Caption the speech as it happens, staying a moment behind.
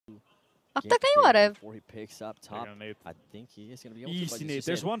अब तक नहीं हुआ रहा है. Before he picks up top, I think he is going to be able to. Easy nade.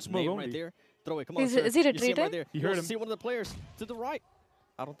 There's one smoke only. Right there. Throw it. Come on, Is sir. he You see him retreating? right there. You heard him. See one of the players to the right.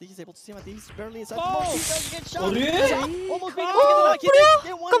 I don't think he's able to see him. I think he's barely inside. Oh! He does get shot. Oh, Almost beat him. Oh, He did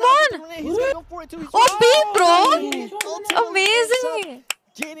get one come knock on. with the grenade. He's going to go for it too. He's Oh, beat, bro. Ultimate Amazing. mix-up,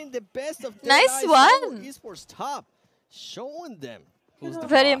 getting the best of Nice Dead Eye one. Solo Esports top. Showing them who's the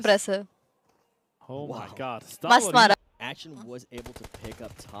Very boss. impressive. Oh my Wow. God. Must mara. Action was able to pick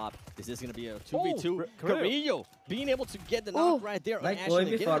up top. This is going to be a 2v2. Oh, Carrillo being able to get the knock right there. भाई on कोई Action भी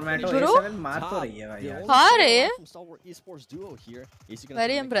and get format the हो finish. Bro. A7 मार तो रही है भाई यार. हाँ रे. From Star Wars Esports duo here. Is he gonna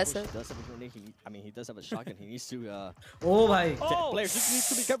Very make a push? impressive. He does have a grenade. He does have a shotgun. He needs to. ओ भाई. Players just need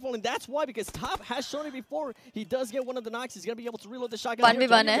to be careful, and that's why, because Top has shown it before. He does get one of the knocks. He's gonna be able to reload the shotgun.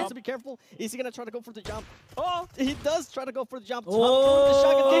 1v1 He है. has to be careful. Is he gonna try to go for the jump? Oh, He does try to go for the jump. Top Oh, throwing the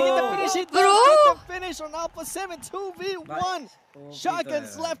shotgun. Can he get the finish? He bro. does get the finish on Alpha 7. 2v1. Oh, Shotguns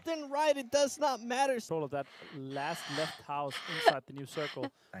Peter. left and right. It does not matter. control of that last left house inside the new circle.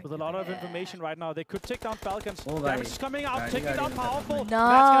 With a lot of information right now. They could take down Falcons. Oh, Damage bhai. is coming out. Gaadi, Taking gaadi down mein powerful. Nice.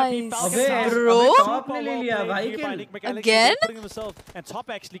 That's gonna be Falcons. अबे Bro. Top ने ले लिया भाई किल. Again? Putting himself, and Top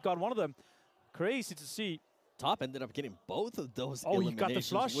actually got one of them. Crazy to see. Top ended up getting both of those Oh, he got the eliminations,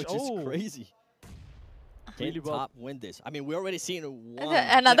 flush. which Oh. is crazy. Can Really well. Top win this? I mean, we're already seeing one.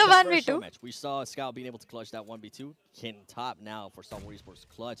 Another the first 1v2. show match. We saw Scout being able to clutch that 1v2. Can Top now for Star Wars Esports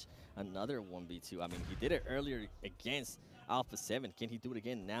clutch another 1v2? I mean, he did it earlier against Alpha 7. Can he do it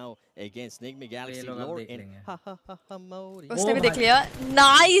again now against Nigma Galaxy लोग अब Lore देख and लेंगे. ha ha ha ha Modi? उसने भी देख लिया.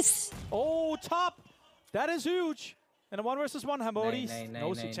 Nice. Oh, Top! That is huge! And a 1 versus 1, Hamodi Nahin,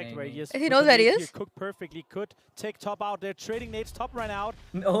 knows he nahin, checked nahin, where he is. He knows where he He is. cooked perfectly, could take Top out. They're trading nades. Top ran out.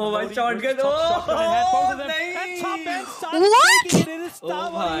 Oh भाई Hamodi shotgun. versus Top, shotgun in hand, both of them. नहीं. And Top ends started What? taking it. It is Star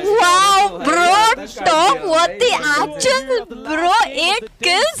Oh Wars. my. Wow, bro. That's Top crazy. what the Hero of action, Of the last bro. game of 8 the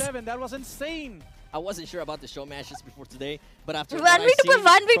day kills. 7. That was insane. I wasn't sure about the show matches before today, but after 1v2 what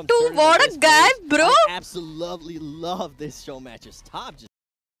I've seen 1v2, from certain what a of these guy, players, bro. I absolutely love this show matches. Top just